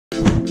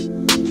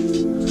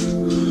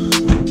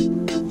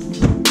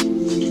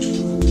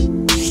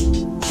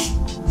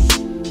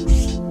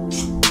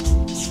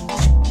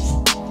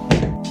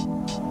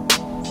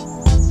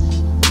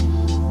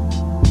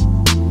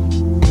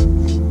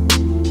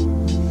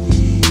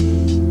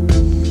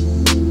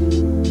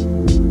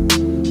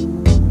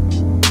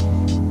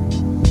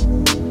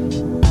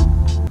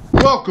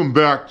Welcome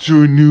back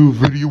to a new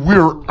video.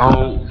 We're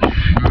out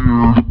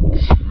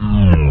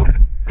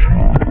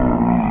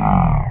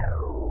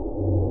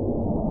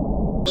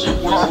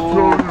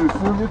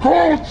for the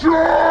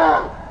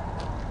culture.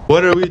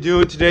 What are we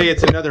doing today?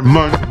 It's another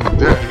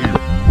Monday.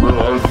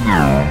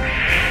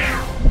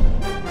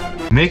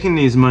 Making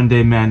these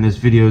Monday Madness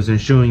videos and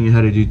showing you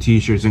how to do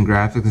t-shirts and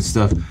graphics and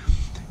stuff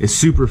is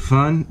super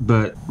fun,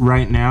 but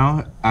right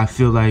now I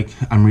feel like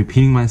I'm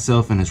repeating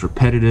myself and it's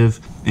repetitive,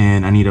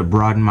 and I need to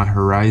broaden my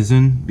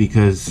horizon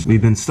because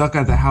we've been stuck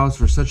at the house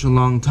for such a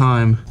long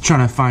time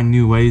trying to find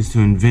new ways to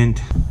invent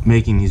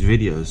making these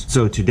videos.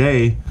 So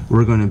today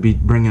we're going to be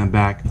bringing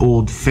back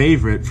old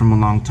favorite from a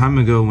long time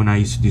ago when I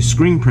used to do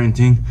screen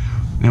printing,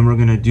 and we're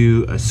going to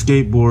do a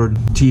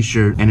skateboard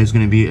t-shirt, and it's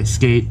going to be a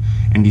skate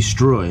and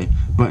destroy,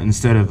 but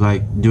instead of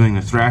like doing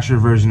a Thrasher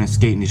version of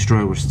skate and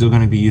destroy, we're still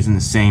going to be using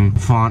the same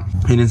font,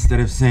 and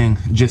instead of saying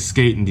just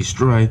skate and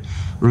destroy,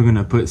 we're going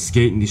to put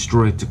skate and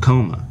destroy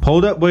Tacoma.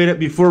 Hold up, wait up,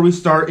 before we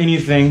start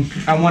anything,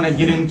 I want to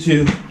get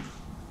into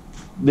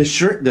the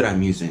shirt that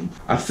I'm using.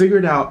 I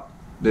figured out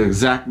the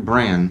exact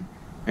brand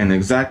and the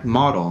exact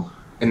model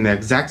and the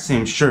exact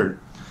same shirt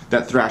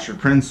that Thrasher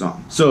prints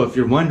on. So if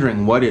you're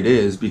wondering what it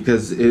is,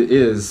 because it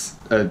is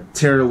a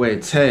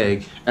tearaway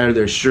tag out of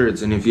their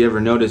shirts, and if you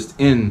ever noticed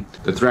in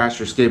the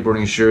Thrasher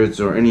skateboarding shirts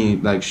or any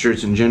like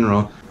shirts in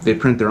general, they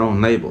print their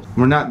own label.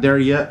 We're not there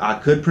yet. I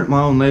could print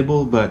my own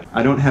label, but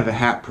I don't have a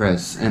hat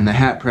press, and the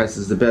hat press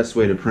is the best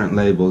way to print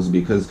labels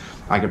because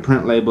I could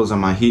print labels on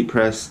my heat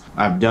press.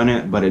 I've done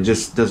it, but it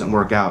just doesn't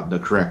work out the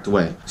correct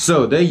way.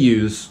 So they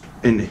use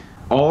an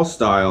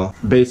all-style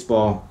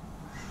baseball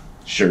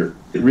shirt.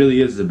 It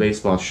really is a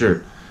baseball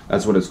shirt.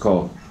 That's what it's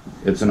called.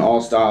 It's an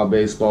all-style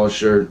baseball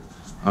shirt.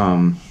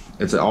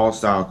 It's an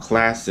all-style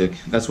classic.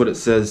 That's what it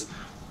says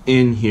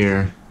in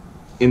here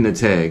in the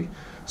tag.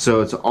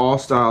 So it's all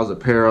styles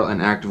apparel and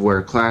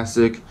activewear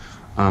classic.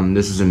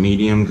 This is a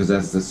medium because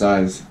that's the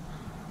size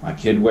my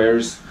kid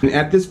wears. And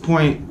at this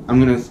point, I'm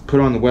gonna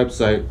put on the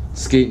website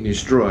Skate and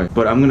Destroy,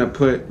 but I'm gonna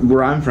put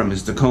where I'm from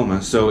is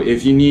Tacoma. So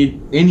if you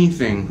need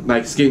anything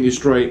like Skate and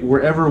Destroy,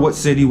 wherever, what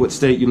city, what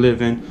state you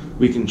live in,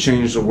 we can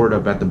change the word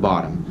up at the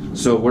bottom.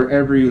 So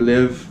wherever you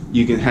live,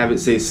 you can have it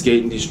say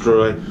Skate and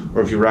Destroy,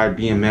 or if you ride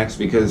BMX,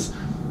 because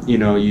you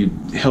know, you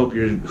help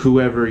your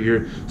whoever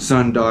your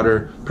son,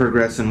 daughter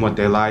progress in what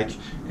they like,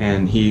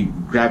 and he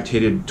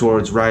gravitated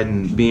towards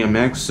riding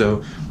BMX.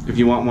 So if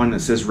you want one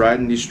that says Ride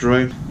and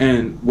Destroy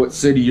and what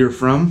city you're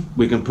from,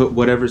 we can put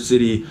whatever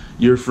city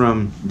you're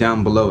from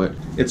down below it.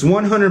 It's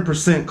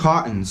 100%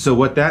 cotton, so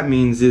what that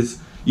means is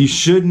you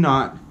should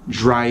not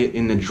dry it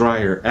in the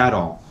dryer at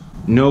all.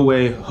 No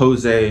way,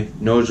 Jose,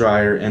 no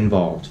dryer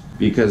involved,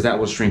 because that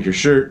will shrink your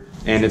shirt.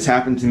 And it's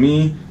happened to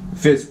me.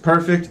 Fits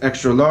perfect,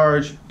 extra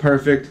large,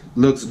 perfect,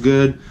 looks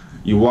good.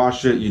 You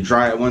wash it, you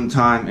dry it one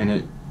time, and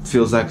it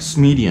feels like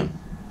medium.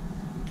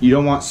 You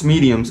don't want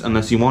mediums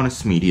unless you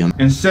want a medium.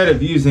 Instead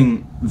of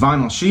using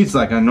vinyl sheets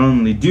like I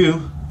normally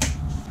do,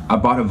 I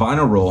bought a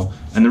vinyl roll.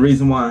 And the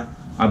reason why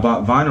I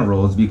bought vinyl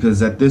roll is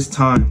because at this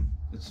time,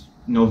 it's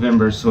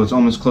November, so it's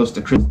almost close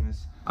to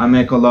Christmas, I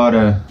make a lot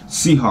of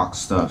Seahawks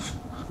stuff.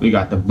 We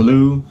got the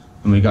blue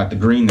and we got the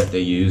green that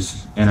they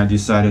use, and I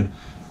decided,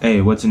 hey,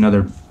 what's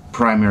another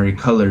primary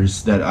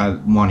colors that I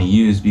want to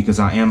use, because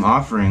I am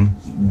offering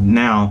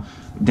now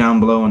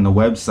down below on the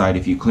website,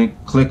 if you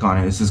click on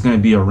it, this is going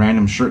to be a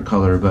random shirt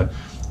color, but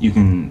you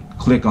can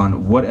click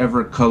on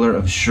whatever color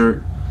of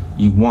shirt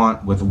you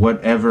want with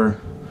whatever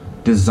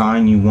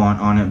design you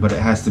want on it, but it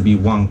has to be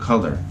one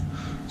color.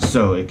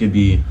 So it could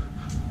be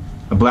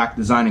a black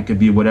design, it could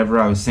be whatever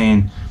I was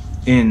saying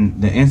in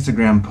the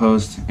Instagram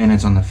post, and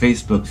it's on the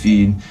Facebook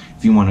feed.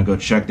 If you want to go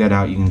check that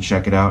out, you can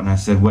check it out. And I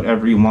said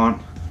whatever you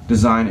want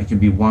design, it could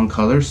be one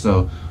color,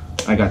 so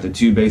I got the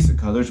two basic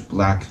colors,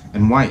 black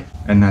and white,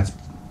 and that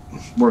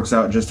works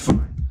out just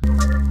fine.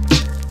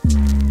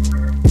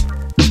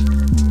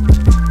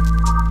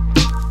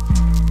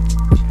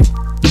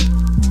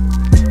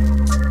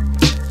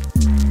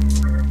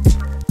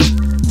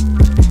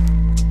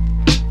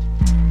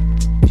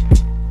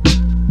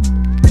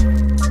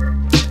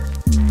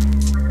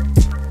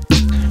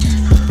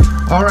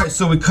 Alright,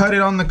 so we cut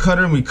it on the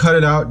cutter and we cut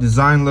it out.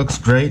 Design looks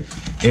great.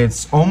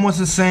 It's almost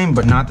the same,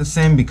 but not the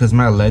same because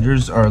my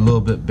ledgers are a little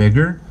bit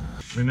bigger.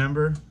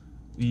 Remember,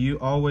 you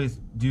always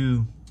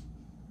do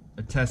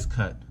a test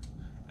cut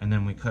and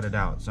then we cut it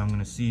out. So I'm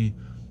gonna see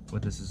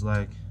what this is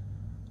like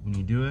when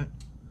you do it.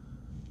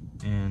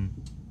 And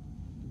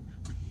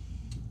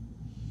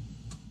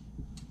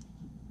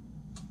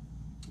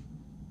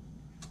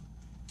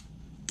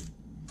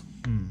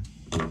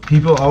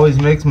people always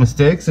make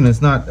mistakes, and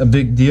it's not a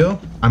big deal.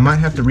 I might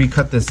have to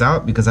recut this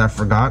out because I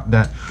forgot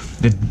that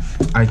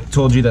I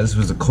told you that this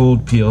was a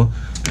cold peel,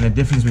 and the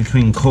difference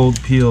between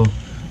cold peel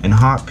and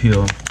hot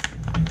peel,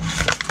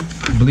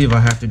 I believe I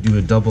have to do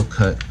a double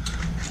cut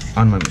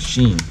on my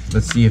machine.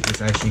 Let's see if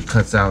this actually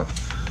cuts out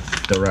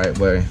the right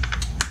way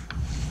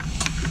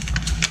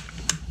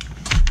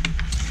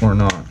or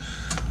not.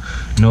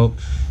 Nope,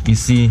 you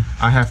see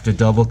I have to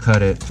double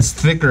cut it. It's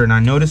thicker, and I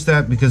noticed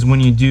that because when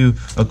you do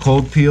a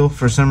cold peel,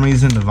 for some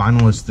reason the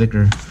vinyl is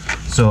thicker.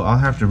 So I'll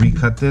have to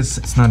recut this.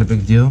 It's not a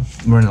big deal.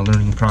 We're in a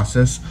learning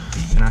process,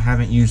 and I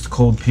haven't used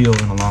cold peel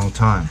in a long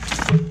time.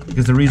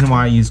 Because the reason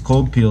why I use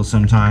cold peel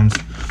sometimes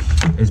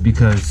is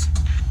because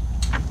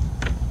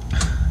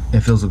it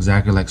feels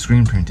exactly like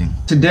screen printing.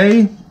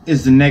 Today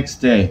is the next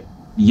day.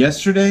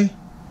 Yesterday,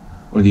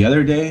 or the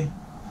other day,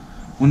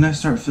 when did I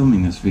start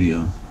filming this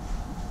video?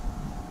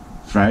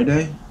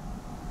 Friday?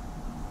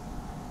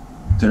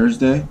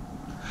 Thursday?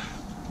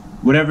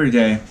 Whatever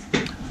day.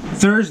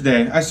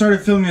 Thursday, I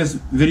started filming this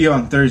video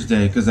on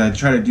Thursday because I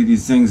try to do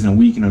these things in a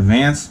week in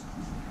advance,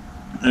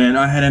 and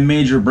I had a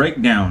major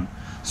breakdown.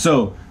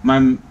 So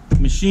my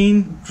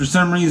machine for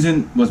some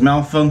reason was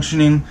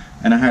malfunctioning,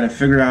 and I had to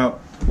figure out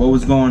what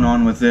was going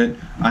on with it.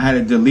 I had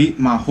to delete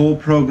my whole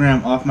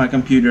program off my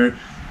computer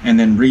and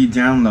then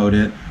re-download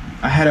it.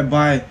 I had to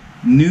buy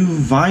new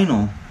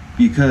vinyl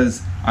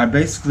because I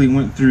basically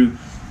went through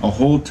a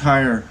whole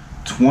entire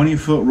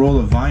 20-foot roll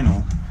of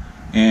vinyl,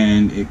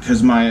 and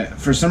because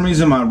for some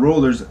reason my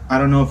rollers, I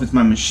don't know if it's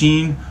my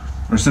machine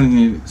or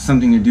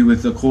something to do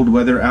with the cold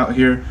weather out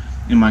here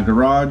in my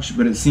garage,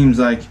 but it seems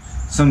like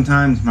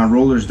sometimes my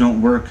rollers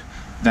don't work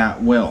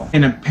that well.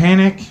 In a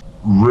panic,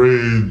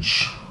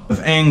 rage of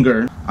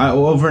anger, I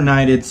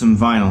overnighted some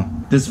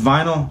vinyl. This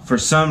vinyl for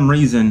some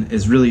reason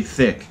is really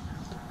thick.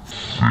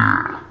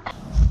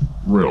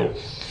 Real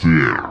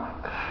thick.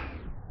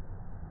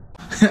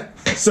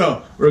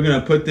 So we're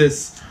gonna put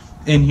this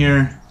in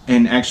here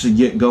and actually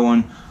get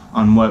going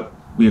on what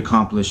we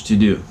accomplished to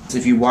do.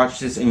 If you watch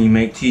this and you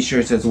make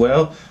t-shirts as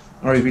well,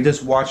 or if you're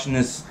just watching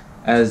this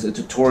as a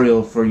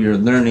tutorial for your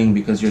learning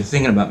because you're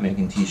thinking about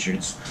making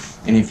t-shirts,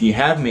 and if you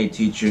have made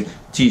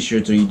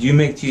t-shirts or you do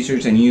make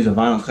t-shirts and you use a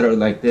vinyl cutter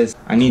like this,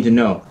 I need to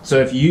know.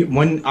 So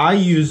when I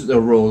use a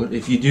roller,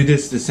 if you do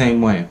this the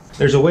same way,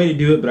 there's a way to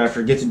do it, but I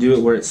forget to do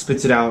it where it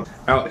spits it out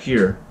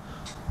here,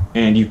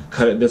 and you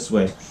cut it this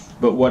way.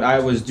 But what I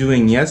was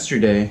doing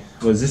yesterday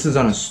was, this is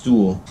on a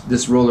stool.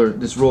 This roll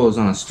is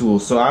on a stool.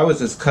 So I was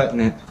just cutting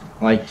it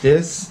like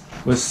this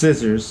with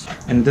scissors,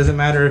 and it doesn't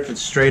matter if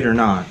it's straight or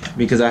not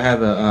because I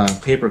have a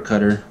paper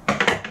cutter,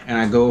 and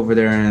I go over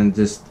there and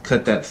just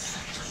cut that,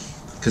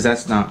 because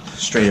that's not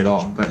straight at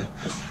all. But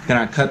then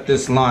I cut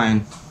this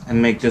line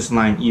and make this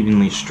line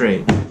evenly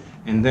straight,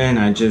 and then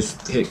I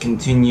just hit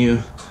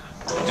continue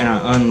and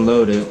I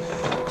unload it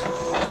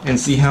and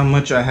see how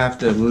much I have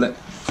to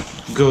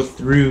go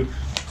through.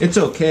 It's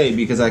okay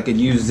because I could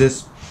use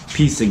this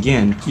piece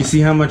again. You see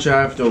how much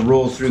I have to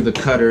roll through the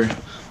cutter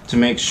to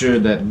make sure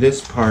that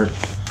this part,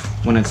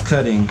 when it's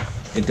cutting,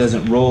 it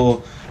doesn't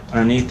roll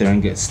underneath there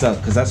and get stuck,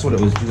 because that's what it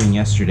was doing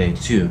yesterday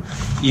too.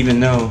 Even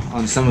though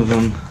on some of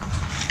them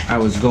I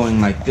was going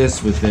like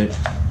this with it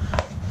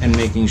and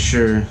making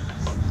sure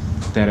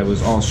that it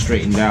was all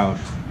straightened out,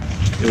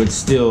 it would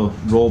still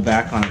roll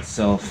back on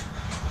itself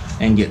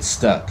and get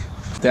stuck.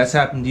 If that's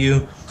happened to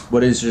you,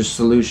 what is your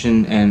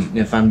solution? And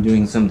if I'm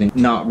doing something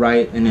not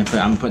right, and if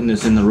I'm putting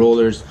this in the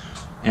rollers,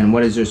 and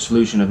what is your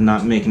solution of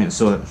not making it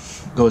so it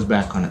goes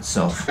back on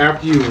itself?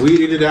 After you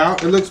weeded it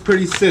out, it looks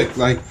pretty sick.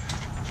 Like,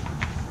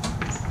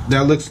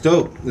 that looks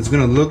dope. It's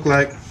gonna look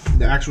like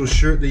the actual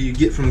shirt that you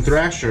get from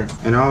Thrasher.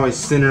 And I always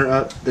center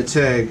up the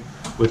tag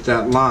with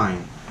that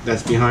line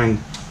that's behind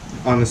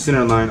on the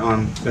center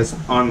line that's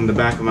on the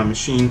back of my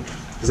machine,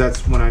 because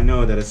that's when I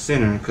know that it's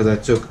center, because I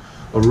took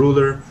a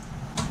ruler.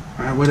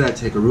 What did I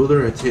take? A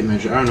ruler or a tape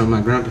measure? I don't know.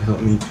 My grandpa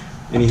helped me,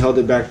 and he held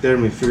it back there,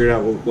 and we figured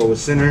out what was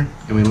center,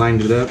 and we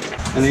lined it up.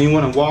 And then you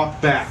want to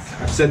walk back.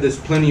 I've said this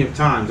plenty of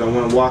times. I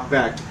want to walk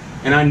back,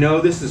 and I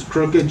know this is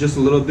crooked just a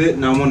little bit,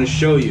 and I want to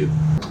show you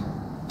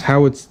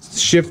how it's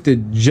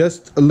shifted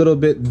just a little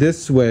bit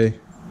this way.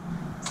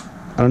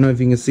 I don't know if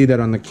you can see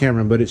that on the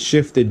camera, but it's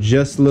shifted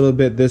just a little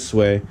bit this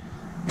way,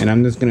 and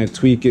I'm just gonna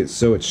tweak it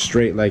so it's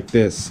straight like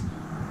this.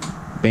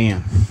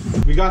 Bam.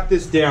 We got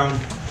this down.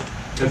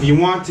 If you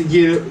want to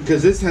get it,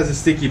 because this has a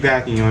sticky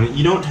backing on it,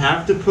 you don't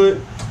have to put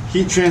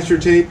heat transfer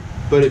tape,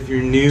 but if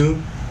you're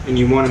new and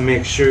you want to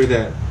make sure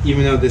that,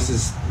 even though this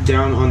is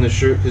down on the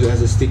shirt because it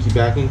has a sticky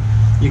backing,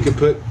 you could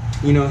put,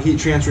 you know, heat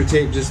transfer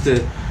tape just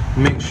to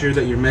make sure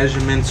that your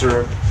measurements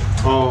are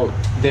all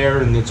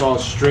there and it's all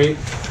straight.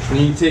 And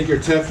then you take your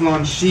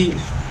Teflon sheet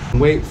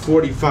and wait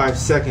 45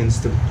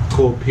 seconds to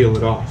cold peel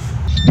it off.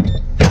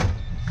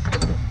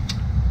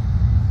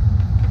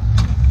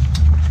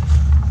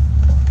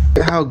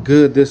 Look at how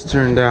good this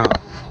turned out.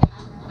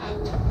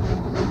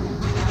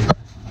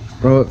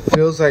 Bro, it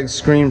feels like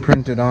screen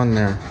printed on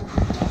there.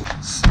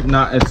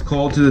 It's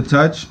cold to the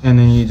touch, and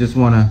then you just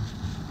want to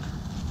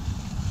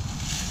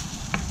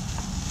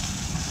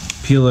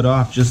peel it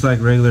off just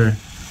like regular,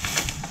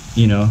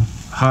 you know,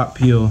 hot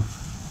peel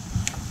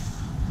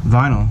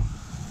vinyl.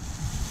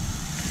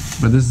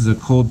 But this is a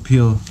cold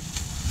peel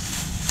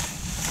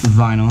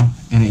vinyl,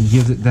 and it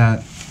gives it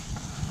that,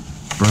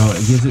 bro,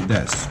 it gives it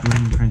that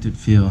screen printed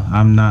feel.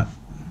 I'm not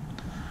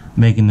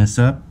making this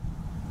up.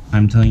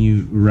 I'm telling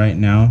you right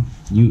now,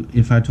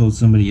 if I told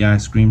somebody, yeah, I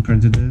screen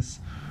printed this,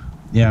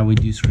 yeah, we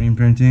do screen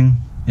printing,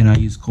 and I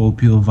use cold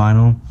peel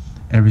vinyl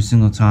every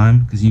single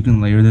time, because you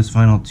can layer this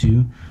vinyl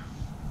too.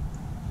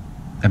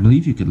 I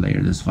believe you could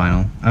layer this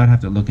vinyl. I would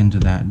have to look into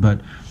that,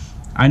 but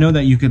I know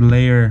that you could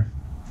layer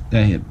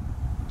that.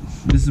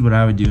 This is what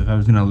I would do if I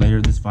was gonna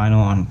layer this vinyl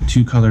on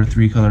 2-color,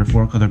 3-color,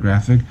 4-color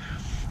graphic.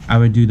 I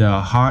would do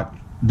the hot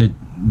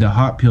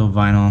peel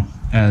vinyl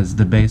as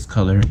the base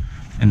color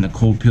and the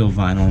cold peel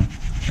vinyl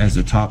as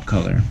the top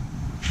color,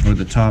 or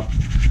the top,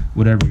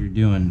 whatever you're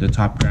doing, the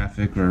top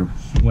graphic or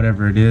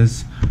whatever it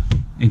is.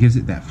 It gives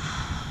it that,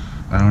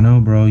 I don't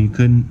know, bro. You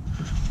couldn't,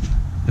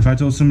 if I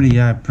told somebody,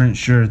 yeah, I print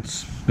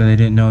shirts, but they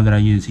didn't know that I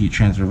use heat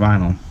transfer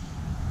vinyl,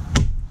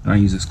 I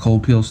use this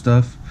cold peel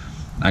stuff,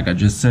 like I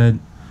just said,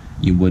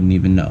 you wouldn't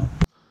even know.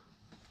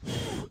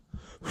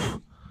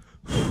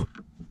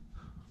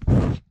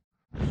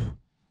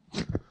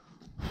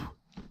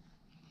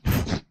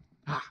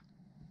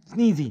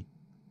 Sneezy.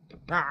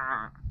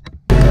 Ah.